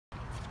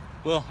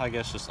Well, I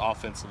guess just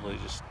offensively,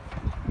 just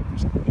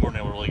weren't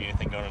able to really get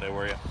anything going today,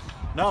 were you?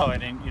 No,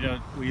 and you know,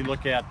 we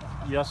look at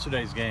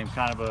yesterday's game,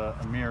 kind of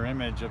a mirror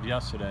image of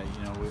yesterday.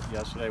 You know,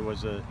 yesterday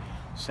was the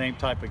same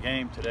type of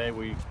game. Today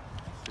we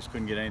just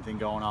couldn't get anything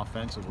going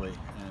offensively,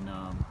 and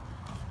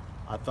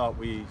I thought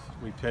we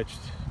pitched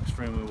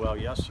extremely well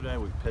yesterday.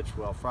 We pitched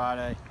well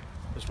Friday.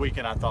 This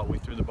weekend I thought we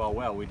threw the ball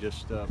well. We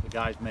just the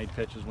guys made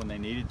pitches when they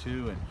needed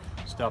to and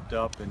stepped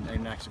up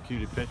and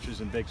executed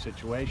pitches in big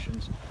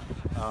situations.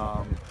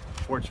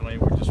 Fortunately,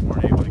 we just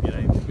weren't able to get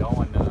anything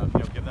going. You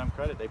know, give them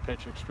credit. They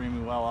pitched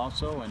extremely well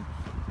also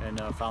and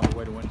found a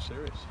way to win the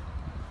series.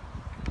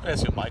 I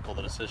ask you, Michael,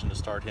 the decision to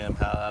start him,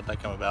 how'd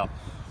that come about?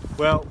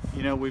 Well,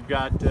 you know, we've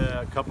got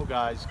a couple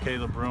guys,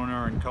 Caleb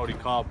Bruner and Cody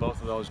Call.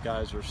 Both of those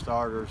guys are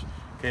starters.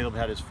 Caleb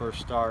had his first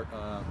start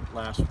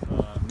last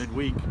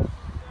midweek,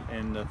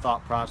 and the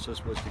thought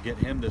process was to get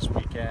him this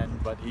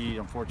weekend, but he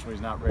unfortunately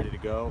is not ready to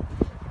go.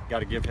 Got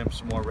to give him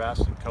some more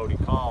rest. And Cody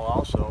Call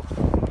also.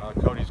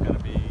 Cody's going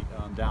to be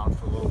down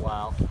for a little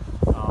while.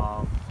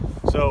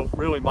 So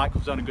really,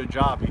 Michael's done a good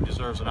job. He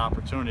deserves an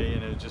opportunity,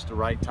 and it was just the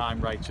right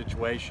time, right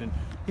situation.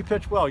 He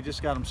pitched well. He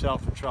just got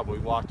himself in trouble. He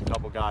walked a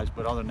couple guys,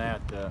 but other than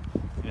that,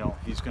 you know,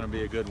 he's going to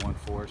be a good one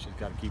for us. He's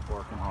got to keep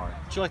working hard.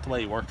 Did you like the way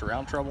he worked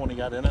around trouble when he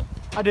got in it?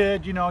 I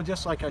did. You know,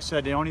 just like I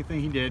said, the only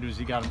thing he did was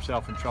he got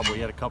himself in trouble.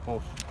 He had a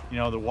couple, you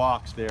know, the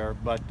walks there,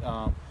 but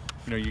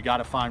you know, you got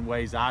to find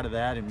ways out of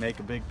that and make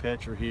a big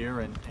pitch or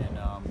here, and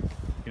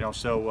you know,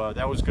 so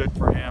that was good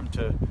for him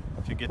to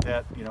get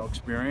that, you know,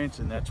 experience,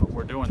 and that's what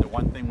we're doing. The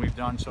one thing we've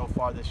done so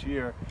far this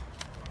year,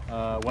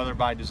 whether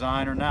by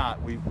design or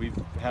not, we've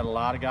had a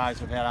lot of guys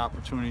have had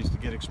opportunities to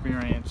get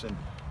experience, and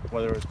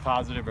whether it's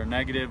positive or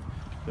negative,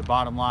 the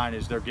bottom line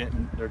is they're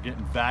getting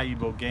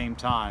valuable game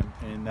time,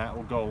 and that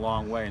will go a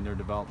long way in their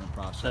development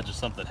process. Is that just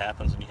something that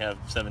happens when you have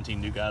 17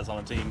 new guys on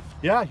a team?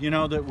 Yeah, you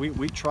know, that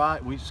we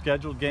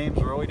scheduled games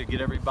early to get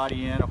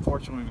everybody in.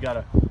 Unfortunately, we've got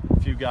a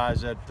few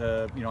guys that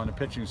you know, on the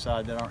pitching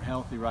side that aren't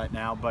healthy right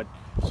now, but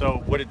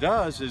so what it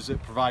does is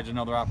it provides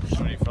another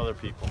opportunity for other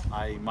people,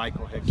 i.e.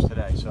 Michael Hicks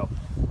today. So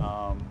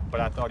but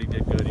I thought he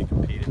did good. He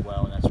competed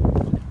well, and that's what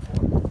we're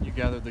looking for. You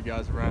gathered the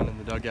guys around in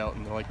the dugout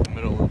in like the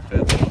middle of the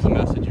fifth. What was the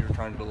message you were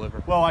trying to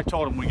deliver? Well, I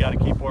told them we got to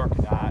keep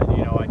working.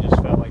 You know, I just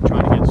felt like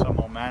trying to get some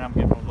momentum,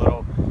 give them a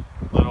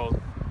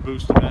little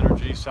boost of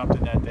energy,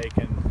 something that they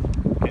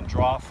can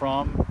draw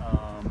from,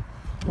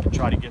 and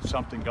try to get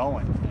something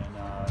going.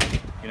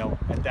 And you know,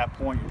 at that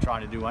point, you're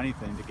trying to do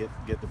anything to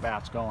get the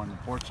bats going.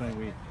 Unfortunately,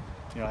 we,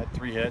 you know, had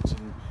 3 hits,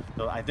 and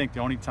I think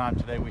the only time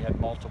today we had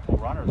multiple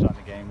runners on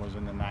the game was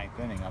in the 9th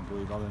inning, I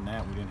believe. Other than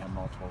that, we didn't have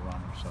multiple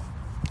runners. So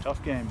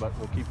tough game, but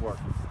we'll keep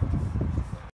working.